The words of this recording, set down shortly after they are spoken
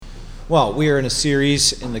Well, we are in a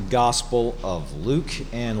series in the Gospel of Luke,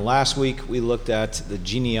 and last week we looked at the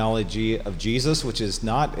genealogy of Jesus, which is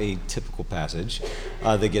not a typical passage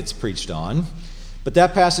that gets preached on. But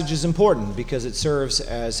that passage is important because it serves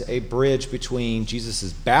as a bridge between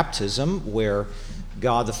Jesus' baptism, where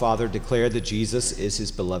God the Father declared that Jesus is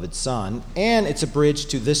his beloved Son, and it's a bridge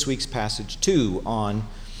to this week's passage too on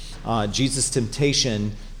Jesus'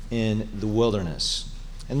 temptation in the wilderness.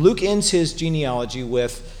 And Luke ends his genealogy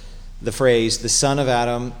with the phrase, the son of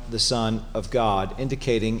Adam, the son of God,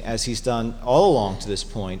 indicating, as he's done all along to this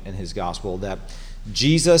point in his gospel, that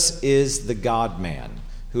Jesus is the God-man,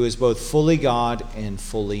 who is both fully God and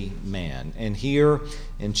fully man. And here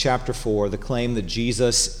in chapter 4, the claim that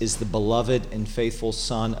Jesus is the beloved and faithful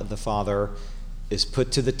Son of the Father is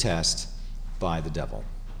put to the test by the devil.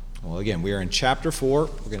 Well, again, we are in chapter 4.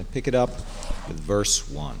 We're going to pick it up with verse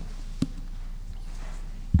 1.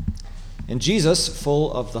 And Jesus,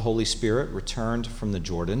 full of the Holy Spirit, returned from the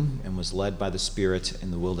Jordan and was led by the Spirit in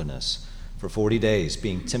the wilderness for 40 days,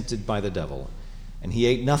 being tempted by the devil. And he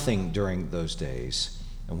ate nothing during those days.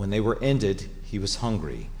 And when they were ended, he was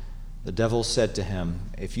hungry. The devil said to him,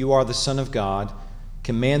 "If you are the Son of God,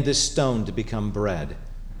 command this stone to become bread."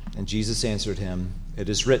 And Jesus answered him, "It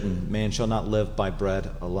is written, man shall not live by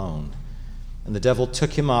bread alone." And the devil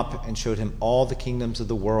took him up and showed him all the kingdoms of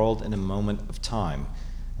the world in a moment of time,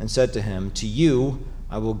 and said to him, "To you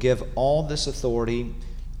I will give all this authority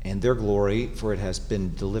and their glory, for it has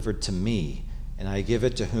been delivered to me, and I give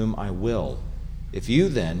it to whom I will. If you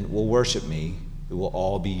then will worship me, it will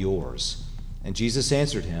all be yours." And Jesus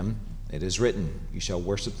answered him, "It is written, you shall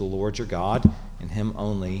worship the Lord your God, and him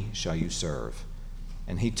only shall you serve."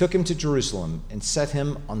 And he took him to Jerusalem and set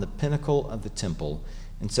him on the pinnacle of the temple,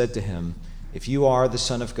 and said to him, "If you are the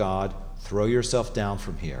Son of God, throw yourself down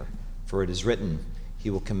from here, for it is written, he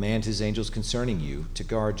will command his angels concerning you to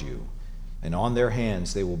guard you, and on their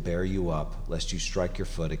hands they will bear you up, lest you strike your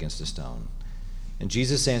foot against a stone." And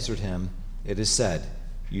Jesus answered him, "It is said,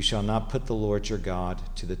 you shall not put the Lord your God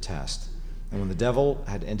to the test." And when the devil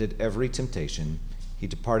had ended every temptation, he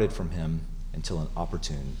departed from him until an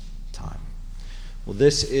opportune time. Well,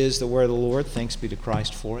 this is the word of the Lord. Thanks be to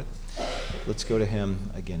Christ for it. Let's go to him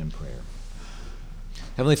again in prayer.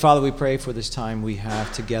 Heavenly Father, we pray for this time we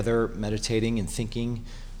have together meditating and thinking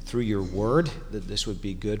through your word, that this would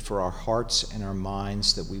be good for our hearts and our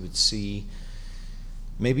minds, that we would see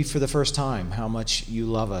maybe for the first time how much you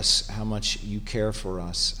love us, how much you care for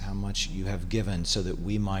us, how much you have given so that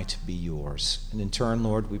we might be yours. And in turn,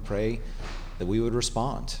 Lord, we pray that we would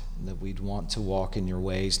respond, that we'd want to walk in your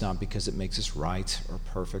ways, not because it makes us right or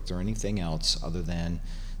perfect or anything else other than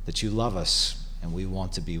that you love us and we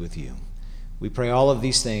want to be with you. We pray all of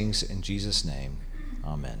these things in Jesus' name.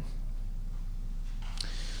 Amen.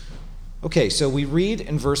 Okay, so we read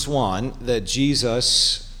in verse 1 that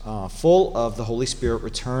Jesus, full of the Holy Spirit,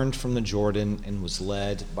 returned from the Jordan and was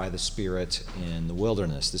led by the Spirit in the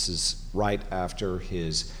wilderness. This is right after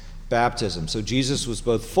his baptism. So Jesus was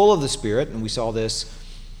both full of the Spirit, and we saw this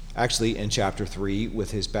actually in chapter 3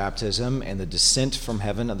 with his baptism and the descent from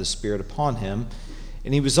heaven of the Spirit upon him,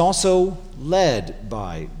 and he was also led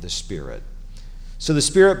by the Spirit. So the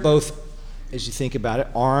Spirit both, as you think about it,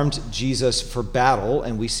 armed Jesus for battle,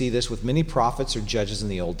 and we see this with many prophets or judges in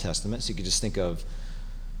the Old Testament. So you could just think of,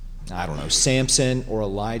 I don't know, Samson or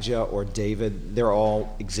Elijah or David. They're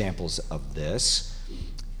all examples of this.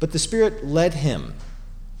 But the Spirit led him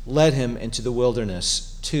into the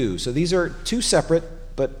wilderness too. So these are two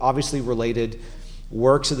separate but obviously related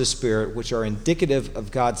works of the Spirit, which are indicative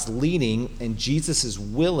of God's leading and Jesus'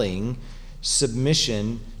 willing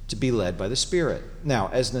submission to be led by the Spirit. Now,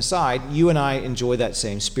 as an aside, you and I enjoy that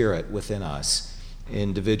same Spirit within us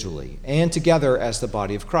individually and together as the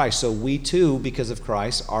body of Christ. So we too, because of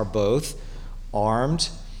Christ, are both armed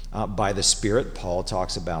by the Spirit. Paul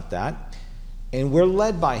talks about that. And we're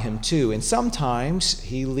led by him too. And sometimes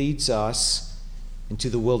he leads us into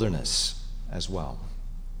the wilderness as well.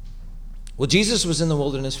 Well, Jesus was in the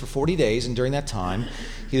wilderness for 40 days, and during that time,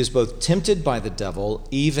 he was both tempted by the devil,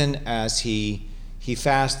 even as he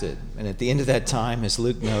fasted. And at the end of that time, as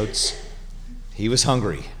Luke notes, he was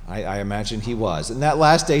hungry. I imagine he was. And that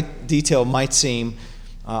last detail might seem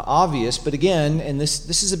obvious, but again, and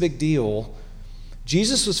this is a big deal,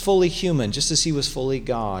 Jesus was fully human, just as he was fully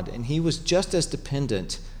God, and he was just as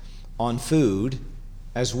dependent on food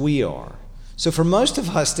as we are. So for most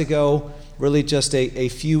of us to go really just a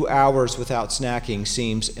few hours without snacking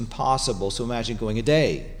seems impossible. So imagine going a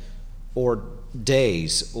day or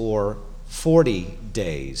days or 40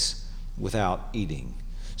 days without eating.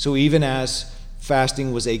 So even as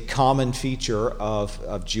fasting was a common feature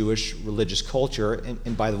of Jewish religious culture.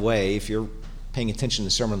 And by the way, if you're paying attention to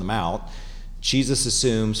the Sermon on the Mount, Jesus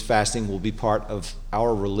assumes fasting will be part of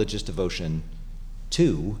our religious devotion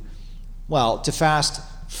too. Well, to fast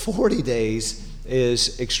 40 days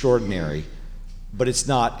is extraordinary, but it's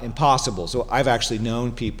not impossible. So I've actually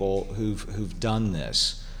known people who've done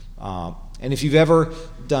this. And if you've ever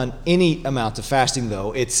done any amount of fasting,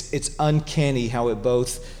 though, it's uncanny how it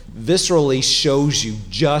both viscerally shows you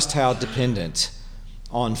just how dependent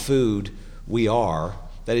on food we are.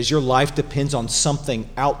 That is, your life depends on something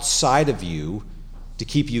outside of you to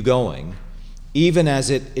keep you going, even as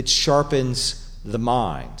it sharpens the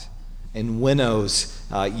mind and winnows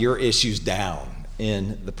your issues down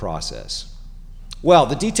in the process. Well,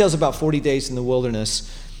 the details about 40 days in the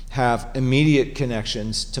wilderness have immediate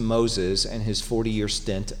connections to Moses and his 40-year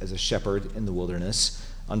stint as a shepherd in the wilderness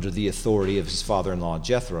under the authority of his father-in-law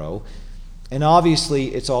Jethro. And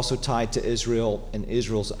obviously, it's also tied to Israel and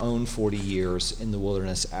Israel's own 40 years in the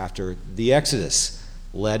wilderness after the Exodus,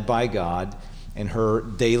 led by God and her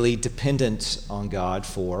daily dependence on God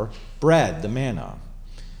for bread, the manna.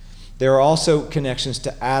 There are also connections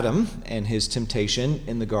to Adam and his temptation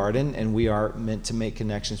in the garden, and we are meant to make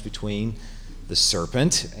connections between the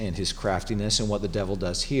serpent and his craftiness and what the devil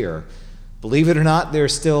does here. Believe it or not, there are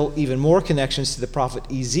still even more connections to the prophet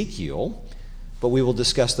Ezekiel, but we will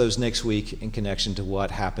discuss those next week in connection to what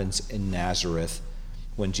happens in Nazareth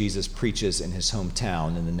when Jesus preaches in his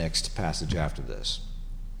hometown in the next passage after this.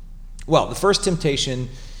 Well, the first temptation,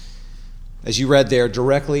 as you read there,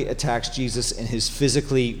 directly attacks Jesus in his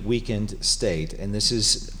physically weakened state. And this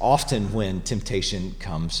is often when temptation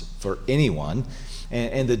comes for anyone.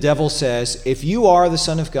 And the devil says, if you are the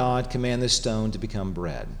Son of God, command this stone to become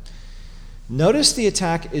bread. Notice the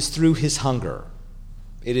attack is through his hunger.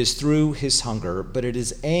 It is through his hunger, but it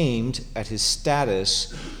is aimed at his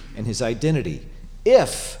status and his identity.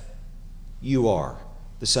 If you are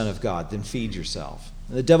the Son of God, then feed yourself.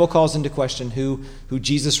 And the devil calls into question who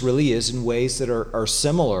Jesus really is in ways that are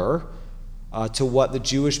similar to what the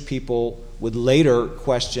Jewish people would later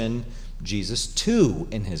question Jesus too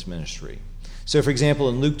in his ministry. So, for example,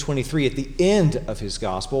 in Luke 23, at the end of his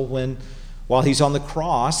gospel, while he's on the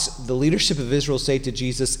cross, the leadership of Israel say to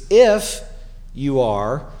Jesus, if you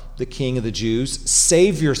are the King of the Jews,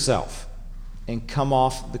 save yourself and come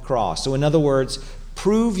off the cross. So in other words,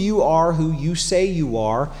 prove you are who you say you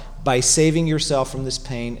are by saving yourself from this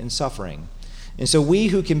pain and suffering. And so we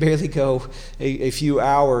who can barely go a few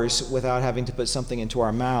hours without having to put something into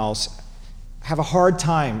our mouths have a hard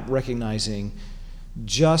time recognizing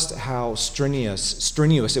just how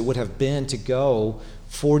strenuous it would have been to go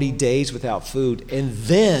 40 days without food, and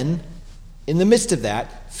then, in the midst of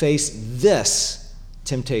that, face this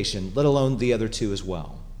temptation, let alone the other two as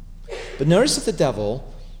well. But notice that the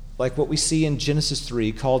devil, like what we see in Genesis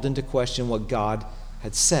 3, called into question what God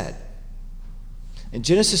had said. In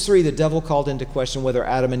Genesis 3, the devil called into question whether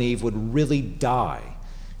Adam and Eve would really die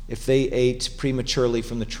if they ate prematurely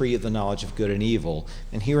from the tree of the knowledge of good and evil.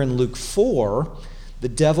 And here in Luke 4, the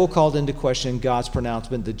devil called into question God's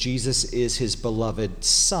pronouncement that Jesus is his beloved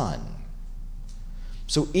Son.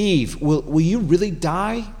 So Eve, will you really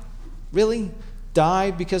die? Really? Die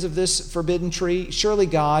because of this forbidden tree? Surely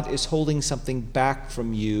God is holding something back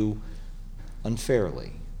from you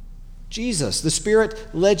unfairly. Jesus, the Spirit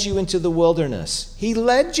led you into the wilderness. He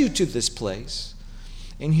led you to this place.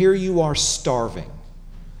 And here you are starving.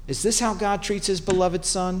 Is this how God treats his beloved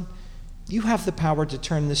Son? You have the power to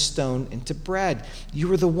turn this stone into bread.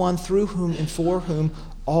 You are the one through whom and for whom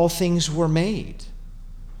all things were made.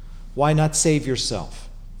 Why not save yourself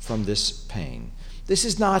from this pain? This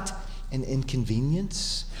is not an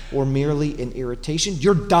inconvenience or merely an irritation.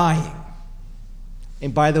 You're dying.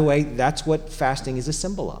 And by the way, that's what fasting is a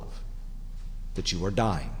symbol of. That you are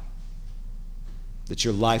dying. That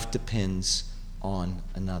your life depends on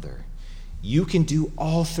another. You can do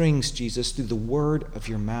all things, Jesus, through the word of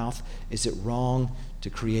your mouth. Is it wrong to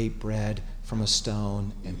create bread from a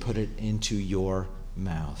stone and put it into your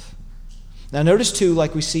mouth? Now notice too,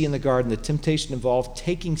 like we see in the garden, the temptation involved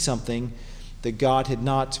taking something that God had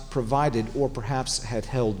not provided or perhaps had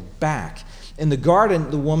held back. In the garden,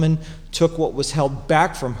 the woman took what was held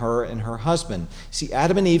back from her and her husband. See,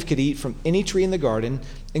 Adam and Eve could eat from any tree in the garden,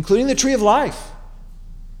 including the tree of life.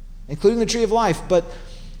 But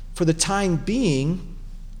for the time being,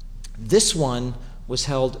 this one was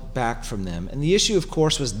held back from them. And the issue, of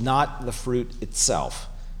course, was not the fruit itself,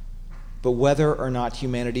 but whether or not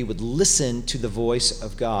humanity would listen to the voice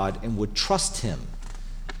of God and would trust him.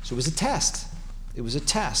 So it was a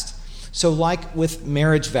test. So like with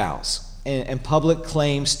marriage vows, and public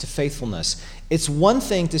claims to faithfulness. It's one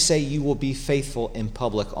thing to say you will be faithful in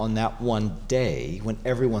public on that one day when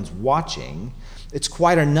everyone's watching. It's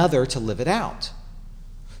quite another to live it out.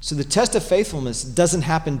 So the test of faithfulness doesn't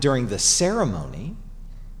happen during the ceremony.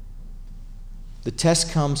 The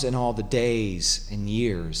test comes in all the days and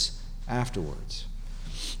years afterwards.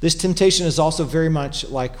 This temptation is also very much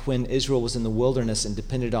like when Israel was in the wilderness and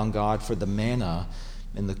depended on God for the manna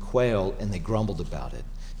and the quail, and they grumbled about it.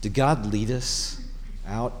 Did God lead us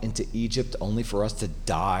out into Egypt only for us to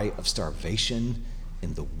die of starvation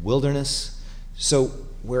in the wilderness? So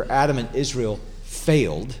where Adam and Israel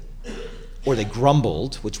failed, or they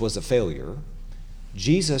grumbled, which was a failure,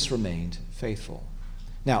 Jesus remained faithful.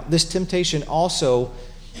 Now, this temptation also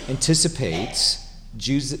anticipates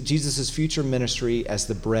Jesus' future ministry as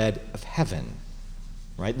the bread of heaven.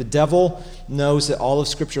 Right? The devil knows that all of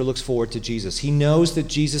Scripture looks forward to Jesus. He knows that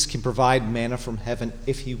Jesus can provide manna from heaven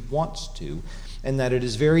if he wants to, and that it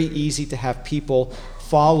is very easy to have people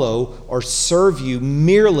follow or serve you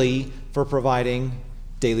merely for providing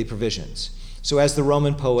daily provisions. So as the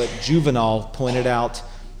Roman poet Juvenal pointed out,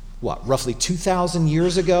 roughly 2,000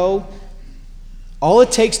 years ago, all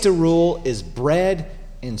it takes to rule is bread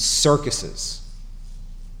and circuses.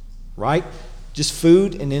 Right? Just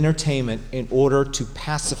food and entertainment in order to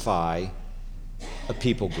pacify a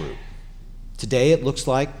people group. Today it looks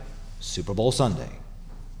like Super Bowl Sunday,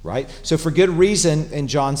 right? So for good reason, in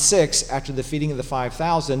John 6, after the feeding of the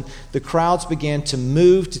 5,000, the crowds began to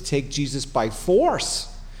move to take Jesus by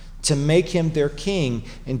force, to make him their king.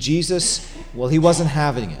 And Jesus, he wasn't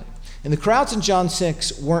having it. And the crowds in John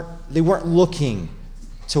 6 weren't looking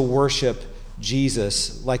to worship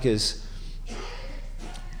Jesus like is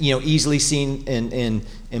easily seen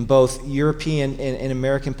in both European and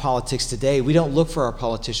American politics today. We don't look for our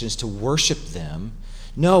politicians to worship them.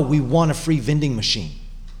 No, we want a free vending machine.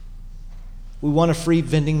 We want a free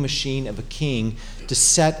vending machine of a king to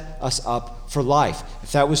set us up for life.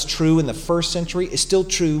 If that was true in the first century, it's still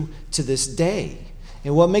true to this day.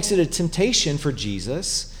 And what makes it a temptation for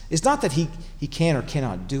Jesus is not that he can or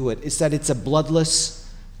cannot do it. It's that it's a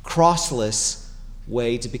bloodless, crossless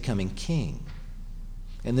way to becoming king.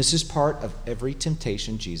 And this is part of every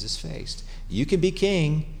temptation Jesus faced. You can be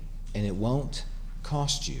king, and it won't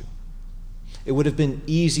cost you. It would have been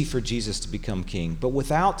easy for Jesus to become king, but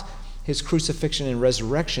without his crucifixion and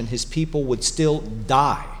resurrection, his people would still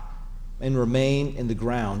die and remain in the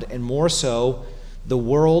ground, and more so, the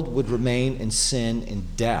world would remain in sin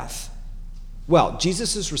and death. Well,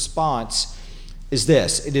 Jesus' response is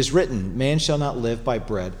this: it is written, man shall not live by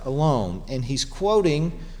bread alone. And he's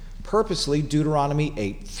quoting purposely Deuteronomy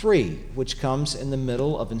 8:3, which comes in the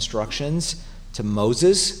middle of instructions from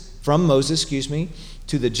Moses,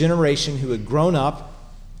 to the generation who had grown up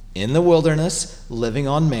in the wilderness, living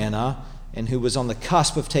on manna, and who was on the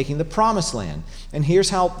cusp of taking the promised land. And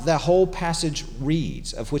here's how that whole passage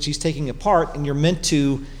reads, of which he's taking a part, and you're meant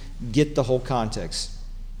to get the whole context.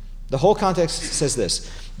 The whole context says this: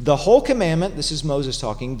 the whole commandment, this is Moses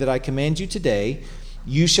talking, that I command you today,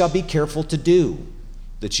 you shall be careful to do,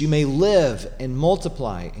 that you may live and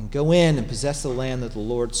multiply and go in and possess the land that the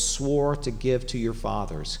Lord swore to give to your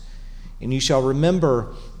fathers. And you shall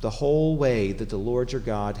remember the whole way that the Lord your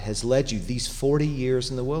God has led you these 40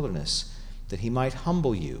 years in the wilderness, that he might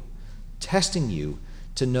humble you, testing you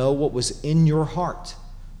to know what was in your heart,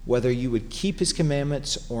 whether you would keep his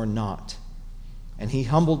commandments or not. And he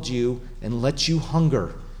humbled you and let you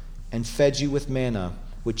hunger and fed you with manna,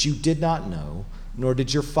 which you did not know, nor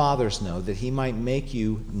did your fathers know, that he might make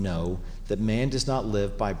you know that man does not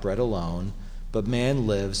live by bread alone, but man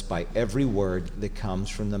lives by every word that comes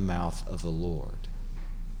from the mouth of the Lord.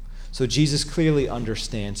 So Jesus clearly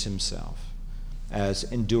understands himself as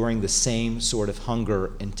enduring the same sort of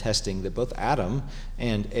hunger and testing that both Adam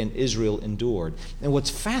and Israel endured. And what's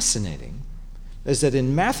fascinating is that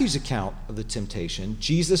in Matthew's account of the temptation,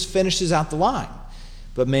 Jesus finishes out the line.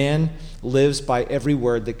 But man lives by every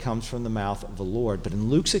word that comes from the mouth of the Lord. But in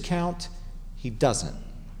Luke's account, he doesn't.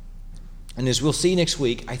 And as we'll see next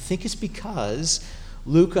week, I think it's because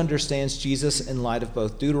Luke understands Jesus in light of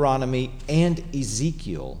both Deuteronomy and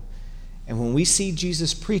Ezekiel. And when we see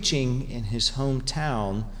Jesus preaching in his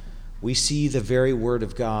hometown, we see the very word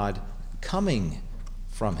of God coming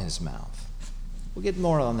from his mouth. We'll get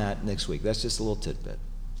more on that next week. That's just a little tidbit.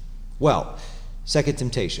 Well, second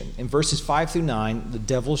temptation. In verses 5 through 9, the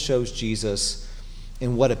devil shows Jesus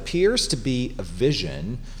in what appears to be a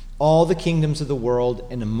vision all the kingdoms of the world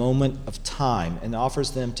in a moment of time, and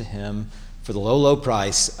offers them to him for the low, low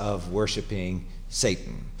price of worshiping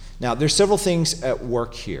Satan. Now, there's several things at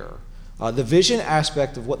work here. The vision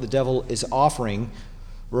aspect of what the devil is offering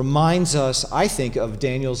reminds us, I think, of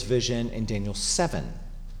Daniel's vision in Daniel 7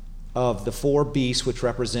 of the four beasts which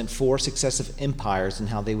represent four successive empires and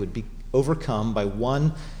how they would be overcome by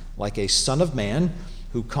one like a son of man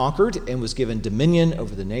who conquered and was given dominion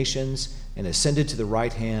over the nations and ascended to the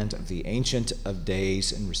right hand of the Ancient of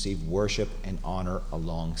Days and received worship and honor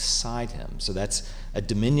alongside him. So that's a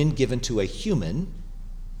dominion given to a human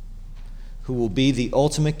who will be the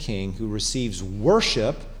ultimate king, who receives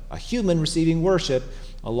worship, a human receiving worship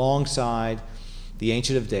alongside the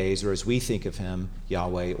Ancient of Days, or as we think of him,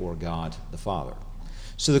 Yahweh or God the Father.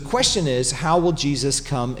 So the question is, how will Jesus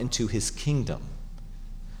come into his kingdom?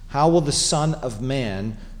 How will the Son of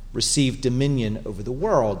Man receive dominion over the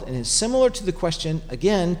world? And it's similar to the question,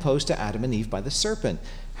 again, posed to Adam and Eve by the serpent.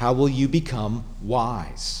 How will you become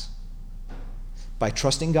wise? By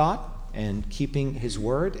trusting God and keeping his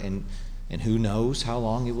word, and who knows how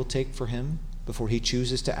long it will take for him before he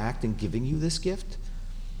chooses to act in giving you this gift?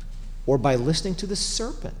 Or by listening to the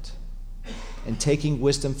serpent and taking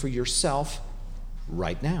wisdom for yourself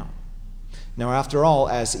right now? Now, after all,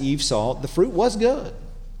 as Eve saw, the fruit was good.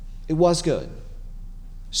 It was good.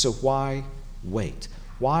 So why wait?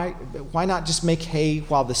 Why not just make hay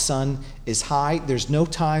while the sun is high? There's no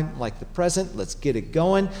time like the present. Let's get it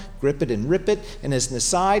going, grip it and rip it. And as an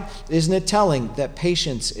aside, isn't it telling that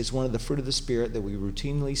patience is one of the fruit of the Spirit that we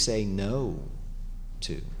routinely say no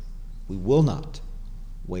to? We will not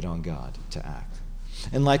wait on God to act.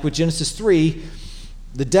 And like with Genesis 3,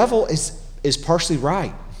 the devil is partially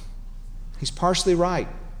right. He's partially right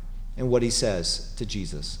in what he says to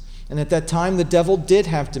Jesus. And at that time, the devil did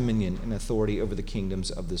have dominion and authority over the kingdoms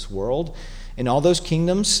of this world. And all those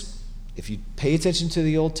kingdoms, if you pay attention to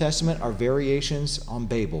the Old Testament, are variations on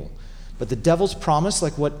Babel. But the devil's promise,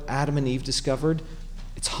 like what Adam and Eve discovered,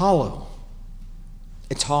 it's hollow.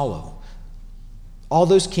 It's hollow. All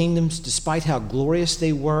those kingdoms, despite how glorious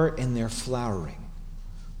they were, and they're flowering,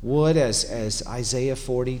 would, as Isaiah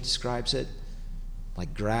 40 describes it,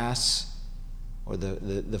 like grass or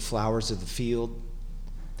the flowers of the field,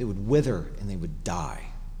 they would wither and they would die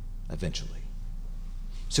eventually.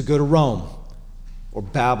 So go to Rome or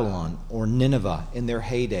Babylon or Nineveh in their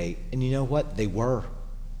heyday, and you know what? They were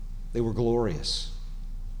glorious.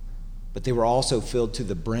 But they were also filled to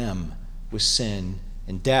the brim with sin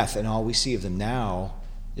and death, and all we see of them now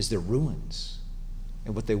is their ruins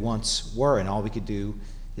and what they once were, and all we could do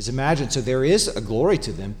is imagine. So there is a glory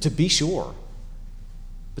to them, to be sure,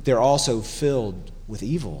 but they're also filled with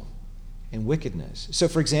evil and wickedness. So,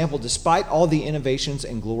 for example, despite all the innovations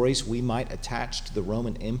and glories we might attach to the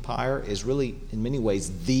Roman Empire, is really, in many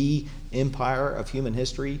ways, the empire of human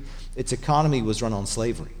history, its economy was run on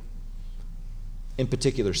slavery, in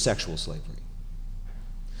particular sexual slavery.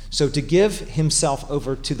 So to give himself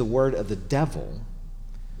over to the word of the devil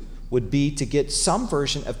would be to get some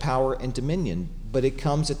version of power and dominion, but it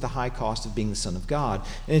comes at the high cost of being the Son of God.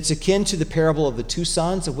 And it's akin to the parable of the two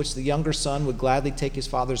sons, of which the younger son would gladly take his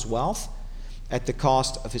father's wealth at the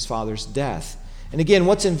cost of his father's death. And again,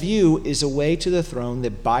 what's in view is a way to the throne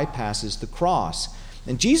that bypasses the cross.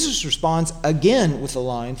 And Jesus responds again with a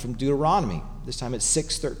line from Deuteronomy. This time it's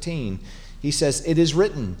 6:13. He says, "It is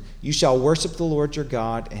written, you shall worship the Lord your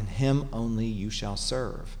God, and him only you shall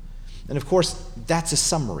serve." And of course, that's a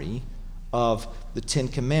summary of the Ten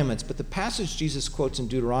Commandments. But the passage Jesus quotes in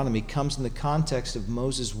Deuteronomy comes in the context of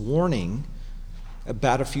Moses' warning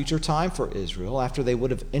about a future time for Israel after they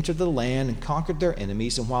would have entered the land and conquered their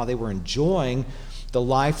enemies, and while they were enjoying the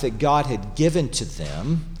life that God had given to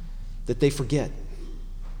them, that they forget.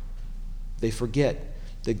 They forget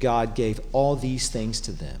that God gave all these things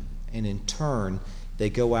to them. And in turn, they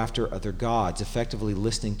go after other gods, effectively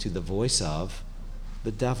listening to the voice of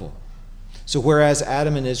the devil. So whereas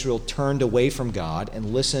Adam and Israel turned away from God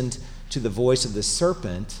and listened to the voice of the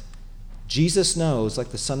serpent, Jesus knows,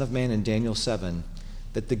 like the Son of Man in Daniel 7,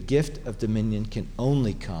 that the gift of dominion can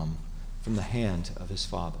only come from the hand of his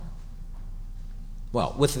Father.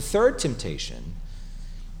 Well, with the third temptation,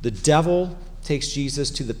 the devil takes Jesus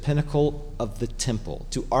to the pinnacle of the temple,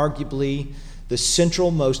 to arguably the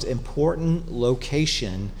central, most important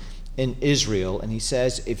location in Israel. And he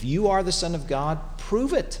says, if you are the Son of God,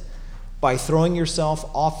 prove it by throwing yourself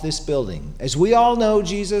off this building. As we all know,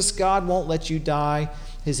 Jesus, God won't let you die.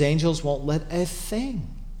 His angels won't let a thing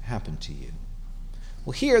happen to you.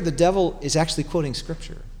 Well, here the devil is actually quoting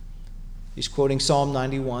Scripture. He's quoting Psalm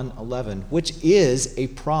 91:11, which is a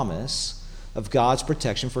promise of God's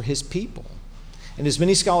protection for his people. And as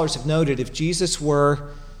many scholars have noted, if Jesus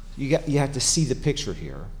were, you have to see the picture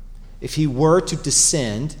here. If he were to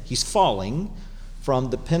descend, he's falling from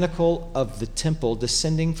the pinnacle of the temple,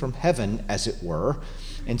 descending from heaven, as it were,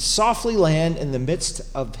 and softly land in the midst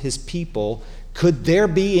of his people, could there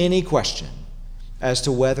be any question as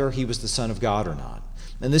to whether he was the Son of God or not?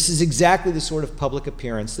 And this is exactly the sort of public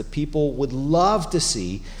appearance that people would love to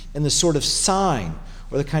see, and the sort of sign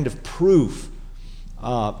or the kind of proof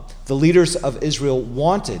the leaders of Israel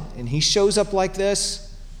wanted. And he shows up like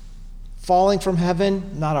this, falling from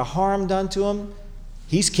heaven, not a harm done to him.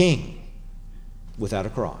 He's king without a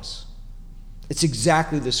cross. It's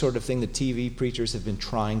exactly the sort of thing that TV preachers have been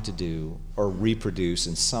trying to do or reproduce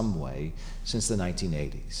in some way since the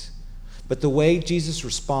 1980s. But the way Jesus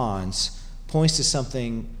responds points to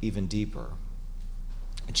something even deeper.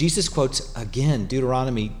 Jesus quotes again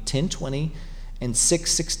Deuteronomy 10:20 and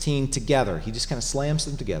 6:16 together. He just kind of slams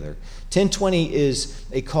them together. 10:20 is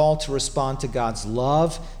a call to respond to God's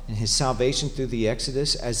love and his salvation through the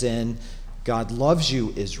Exodus, as in, God loves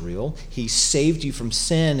you, Israel. He saved you from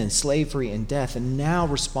sin and slavery and death, and now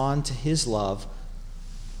respond to his love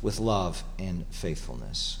with love and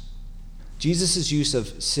faithfulness. Jesus' use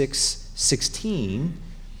of 6:16,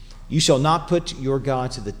 you shall not put your God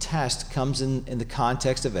to the test, comes in the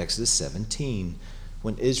context of Exodus 17.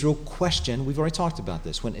 When Israel questioned, we've already talked about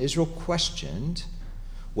this, when Israel questioned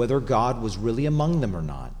whether God was really among them or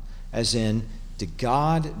not, as in, did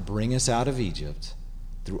God bring us out of Egypt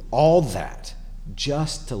through all that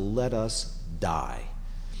just to let us die?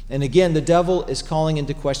 And again, the devil is calling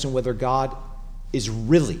into question whether God is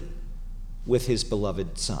really with his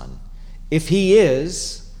beloved Son. If he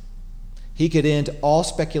is, he could end all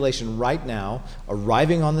speculation right now,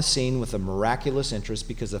 arriving on the scene with a miraculous interest,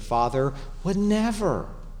 because the Father would never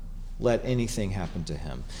let anything happen to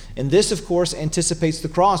him. And this, of course, anticipates the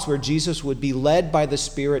cross, where Jesus would be led by the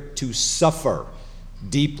Spirit to suffer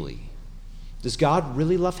deeply. Does God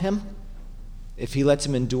really love him if he lets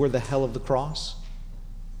him endure the hell of the cross?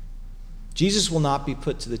 Jesus will not be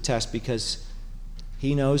put to the test because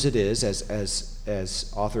he knows it is,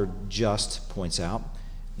 as author Just points out,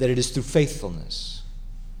 that it is through faithfulness,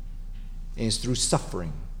 and it's through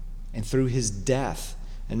suffering, and through his death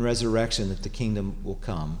and resurrection that the kingdom will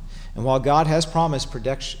come. And while God has promised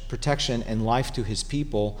protection and life to his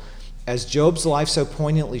people, as Job's life so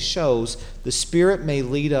poignantly shows, the Spirit may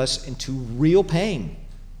lead us into real pain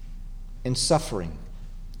and suffering,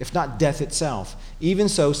 if not death itself. Even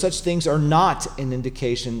so, such things are not an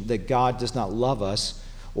indication that God does not love us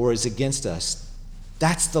or is against us.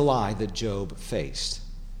 That's the lie that Job faced.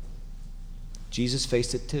 Jesus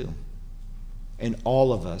faced it too. And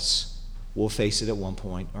all of us will face it at one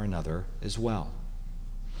point or another as well.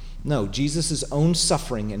 No, Jesus' own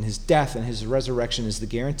suffering and his death and his resurrection is the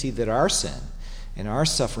guarantee that our sin and our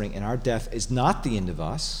suffering and our death is not the end of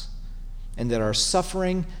us, and that our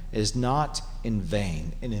suffering is not in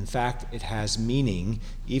vain. And in fact, it has meaning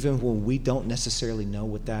even when we don't necessarily know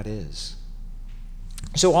what that is.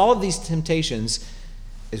 So all of these temptations,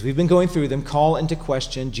 as we've been going through them, call into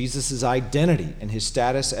question Jesus' identity and his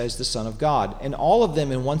status as the Son of God. And all of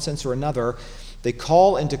them, in one sense or another, they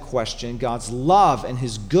call into question God's love and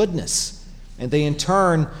his goodness. And they, in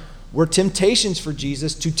turn, were temptations for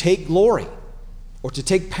Jesus to take glory or to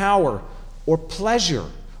take power or pleasure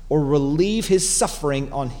or relieve his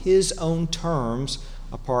suffering on his own terms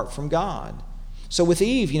apart from God. So with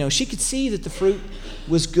Eve, she could see that the fruit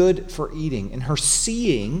was good for eating. And her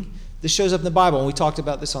seeing, this shows up in the Bible, and we talked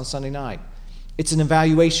about this on Sunday night. It's an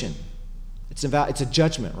evaluation. It's a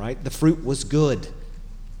judgment, right? The fruit was good,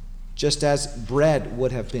 just as bread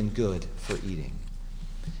would have been good for eating.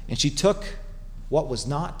 And she took what was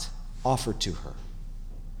not offered to her.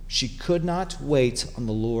 She could not wait on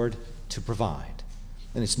the Lord to provide.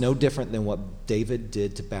 And it's no different than what David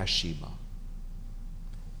did to Bathsheba.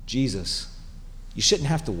 Jesus, you shouldn't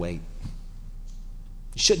have to wait.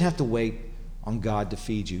 You shouldn't have to wait on God to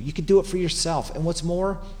feed you. You could do it for yourself. And what's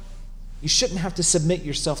more, you shouldn't have to submit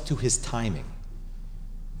yourself to his timing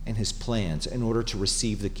and his plans in order to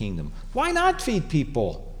receive the kingdom. Why not feed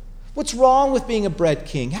people? What's wrong with being a bread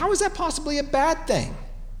king? How is that possibly a bad thing?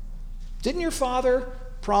 Didn't your Father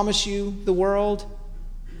promise you the world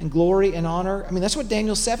and glory and honor? I mean, that's what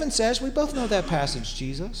Daniel 7 says. We both know that passage,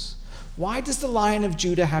 Jesus. Why does the Lion of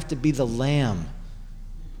Judah have to be the lamb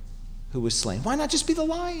who was slain? Why not just be the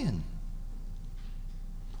lion?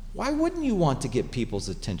 Why wouldn't you want to get people's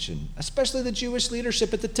attention, especially the Jewish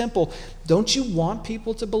leadership at the temple? Don't you want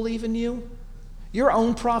people to believe in you? Your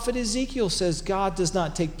own prophet Ezekiel says God does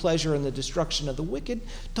not take pleasure in the destruction of the wicked.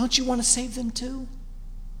 Don't you want to save them too?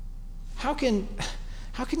 How can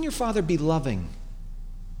your Father be loving?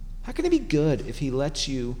 How can he be good if he lets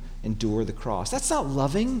you endure the cross? That's not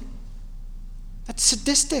loving. That's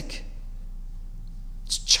sadistic.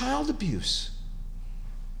 It's child abuse.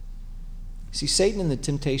 See, Satan and the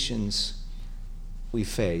temptations we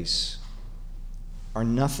face are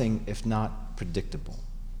nothing if not predictable.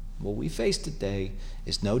 What we face today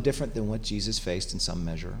is no different than what Jesus faced in some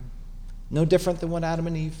measure, no different than what Adam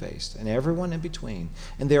and Eve faced, and everyone in between.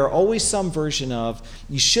 And there are always some version of,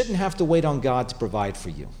 you shouldn't have to wait on God to provide for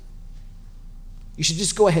you. You should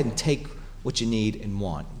just go ahead and take what you need and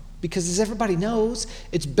want. Because as everybody knows,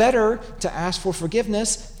 it's better to ask for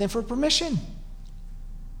forgiveness than for permission.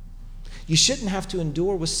 You shouldn't have to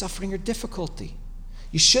endure with suffering or difficulty.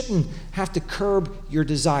 You shouldn't have to curb your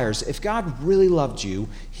desires. If God really loved you,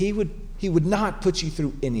 He would not put you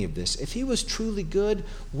through any of this. If He was truly good,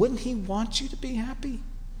 wouldn't He want you to be happy?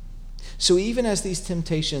 So even as these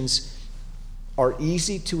temptations are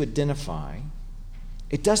easy to identify,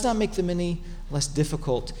 it does not make them any less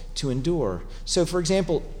difficult to endure. So, for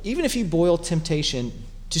example, even if you boil temptation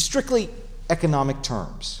to strictly economic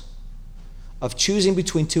terms of choosing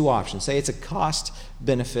between two options, say it's a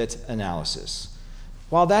cost-benefit analysis,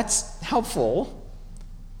 while that's helpful,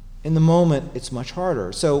 in the moment it's much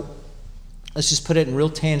harder. So let's just put it in real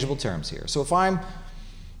tangible terms here. So if I'm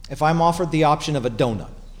offered the option of a donut,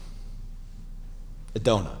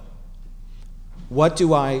 what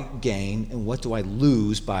do I gain and what do I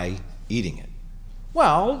lose by eating it?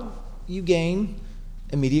 Well, you gain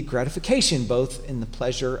immediate gratification, both in the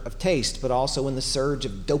pleasure of taste, but also in the surge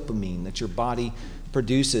of dopamine that your body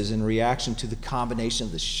produces in reaction to the combination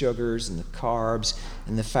of the sugars and the carbs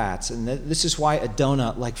and the fats. And this is why a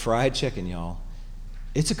donut, like fried chicken, y'all,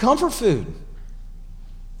 it's a comfort food.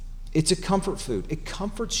 It's a comfort food. It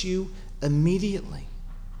comforts you immediately.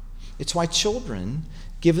 It's why children,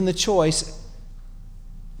 given the choice,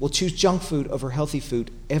 will choose junk food over healthy food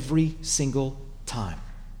every single time.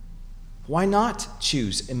 Why not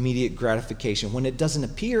choose immediate gratification when it doesn't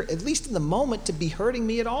appear, at least in the moment, to be hurting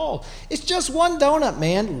me at all? It's just one donut,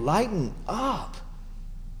 man. Lighten up.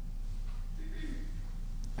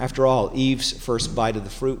 After all, Eve's first bite of the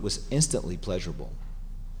fruit was instantly pleasurable.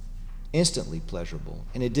 Instantly pleasurable.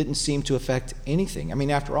 And it didn't seem to affect anything. I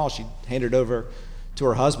mean, after all, she handed it over to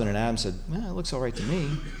her husband, and Adam said, well, it looks all right to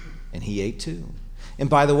me. And he ate too. And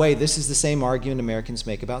by the way, this is the same argument Americans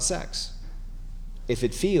make about sex. If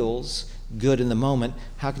it feels good in the moment,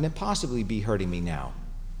 how can it possibly be hurting me now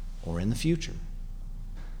or in the future?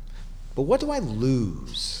 But what do I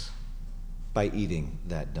lose by eating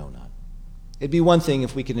that donut? It'd be one thing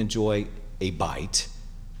if we could enjoy a bite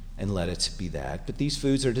and let it be that, but these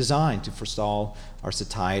foods are designed to forestall our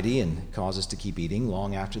satiety and cause us to keep eating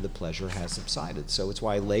long after the pleasure has subsided. So it's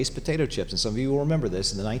why Lay's potato chips, and some of you will remember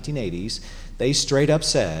this, in the 1980s, they straight up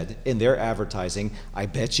said in their advertising, I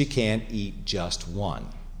bet you can't eat just one.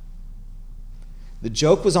 The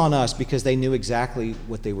joke was on us because they knew exactly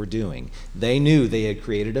what they were doing. They knew they had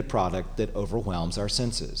created a product that overwhelms our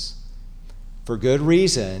senses. For good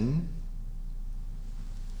reason.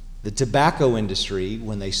 The tobacco industry,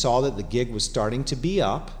 when they saw that the gig was starting to be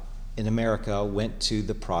up in America, went to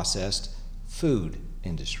the processed food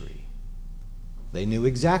industry. They knew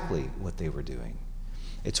exactly what they were doing.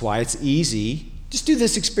 It's why it's easy, just do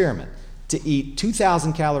this experiment, to eat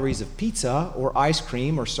 2,000 calories of pizza or ice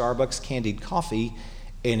cream or Starbucks candied coffee,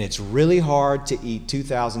 and it's really hard to eat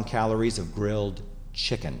 2,000 calories of grilled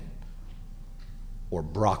chicken or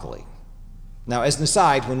broccoli. Now, as an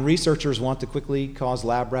aside, when researchers want to quickly cause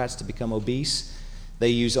lab rats to become obese, they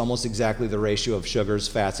use almost exactly the ratio of sugars,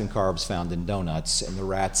 fats, and carbs found in donuts, and the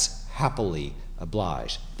rats happily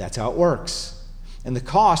oblige. That's how it works. And the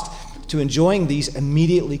cost to enjoying these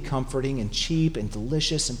immediately comforting and cheap and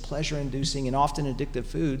delicious and pleasure-inducing and often addictive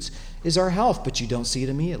foods is our health, but you don't see it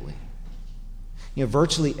immediately. You know,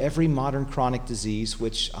 virtually every modern chronic disease,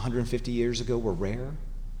 which 150 years ago were rare,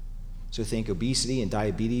 so think obesity and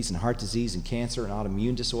diabetes and heart disease and cancer and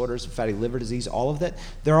autoimmune disorders and fatty liver disease, all of that,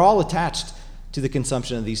 they're all attached to the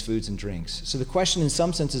consumption of these foods and drinks. So the question in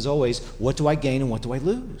some sense is always, what do I gain and what do I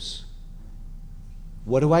lose?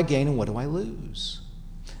 What do I gain and what do I lose?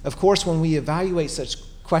 Of course, when we evaluate such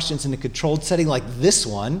questions in a controlled setting like this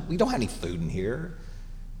one, we don't have any food in here,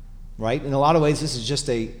 right? In a lot of ways, this is just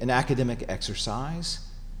an academic exercise.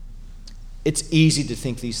 It's easy to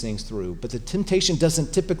think these things through, but the temptation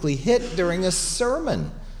doesn't typically hit during a sermon.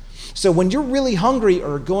 So when you're really hungry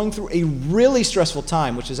or going through a really stressful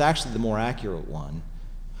time, which is actually the more accurate one,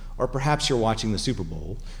 or perhaps you're watching the Super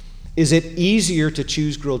Bowl, is it easier to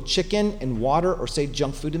choose grilled chicken and water or say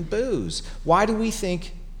junk food and booze? What do we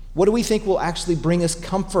think will actually bring us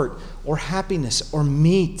comfort or happiness or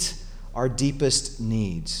meet our deepest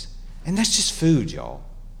needs? And that's just food, y'all.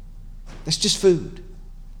 That's just food.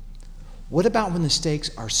 What about when the stakes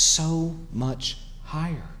are so much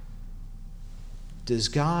higher? Does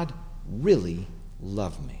God really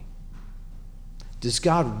love me? Does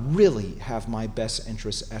God really have my best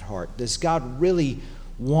interests at heart? Does God really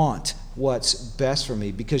want what's best for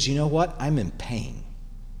me? Because you know what? I'm in pain.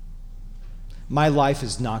 My life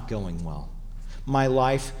is not going well. My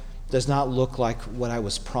life does not look like what I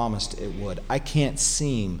was promised it would. I can't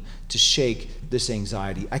seem to shake this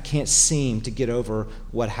anxiety. I can't seem to get over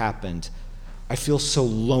what happened. I feel so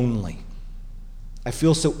lonely. I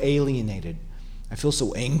feel so alienated. I feel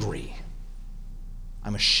so angry.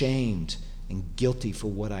 I'm ashamed and guilty for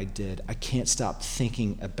what I did. I can't stop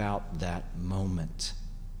thinking about that moment.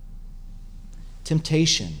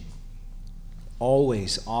 Temptation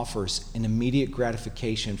always offers an immediate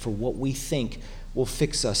gratification for what we think will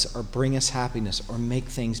fix us or bring us happiness or make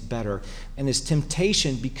things better. And it's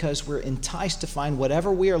temptation because we're enticed to find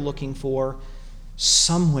whatever we are looking for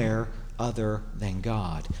somewhere other than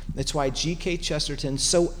God. That's why G.K. Chesterton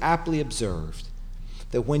so aptly observed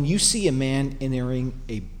that when you see a man entering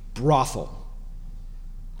a brothel,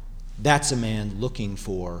 that's a man looking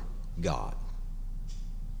for God.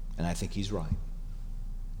 And I think he's right.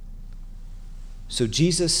 So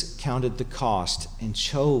Jesus counted the cost and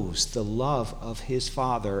chose the love of his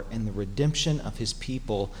Father and the redemption of his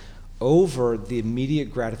people over the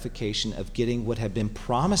immediate gratification of getting what had been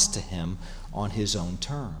promised to him on his own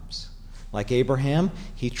terms. Like Abraham,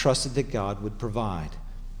 he trusted that God would provide,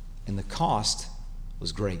 and the cost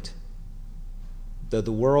was great. Though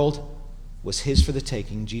the world was his for the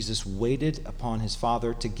taking, Jesus waited upon his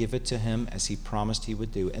Father to give it to him as he promised he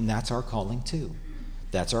would do, and that's our calling too.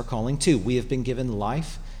 That's our calling too. We have been given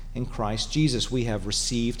life in Christ Jesus. We have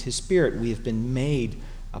received his Spirit. We have been made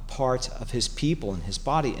a part of his people and his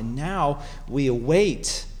body. And now we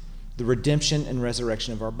await the redemption and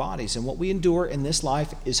resurrection of our bodies. And what we endure in this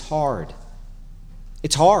life is hard.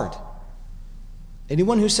 It's hard.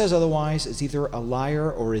 Anyone who says otherwise is either a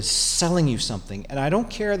liar or is selling you something. And I don't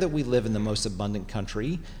care that we live in the most abundant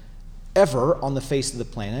country ever on the face of the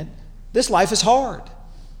planet. This life is hard.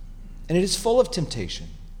 And it is full of temptation.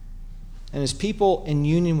 And as people in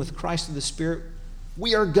union with Christ and the Spirit,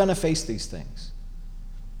 we are going to face these things.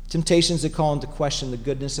 Temptations that call into question the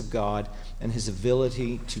goodness of God and his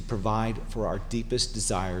ability to provide for our deepest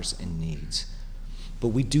desires and needs. But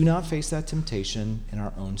we do not face that temptation in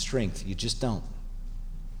our own strength. You just don't.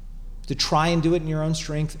 To try and do it in your own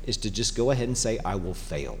strength is to just go ahead and say, I will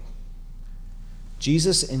fail.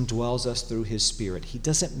 Jesus indwells us through his Spirit. He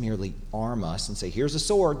doesn't merely arm us and say, here's a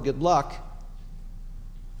sword, good luck.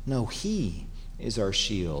 No, he is our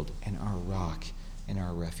shield and our rock and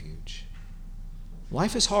our refuge.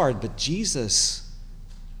 Life is hard, but Jesus,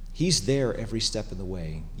 he's there every step of the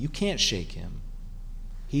way. You can't shake him.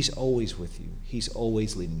 He's always with you. He's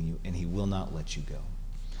always leading you, and he will not let you go.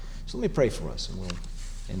 So let me pray for us, and we'll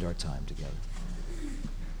end our time together.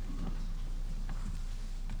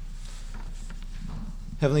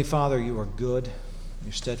 Heavenly Father, you are good.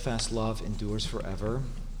 Your steadfast love endures forever.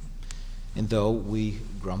 And though we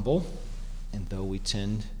grumble, and though we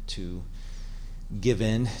tend to give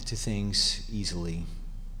in to things easily,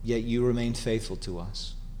 yet you remain faithful to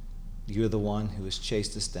us. You're the one who has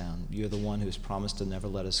chased us down. You're the one who has promised to never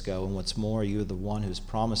let us go. And what's more, you're the one who has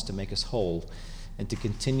promised to make us whole and to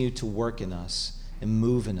continue to work in us and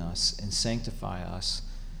move in us and sanctify us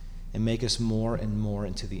and make us more and more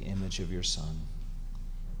into the image of your Son.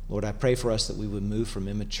 Lord, I pray for us that we would move from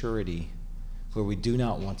immaturity, where we do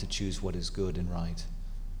not want to choose what is good and right,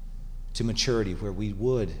 to maturity, where we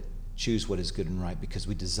would choose what is good and right because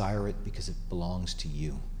we desire it, because it belongs to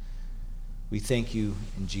you. We thank you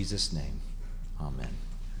in Jesus' name. Amen.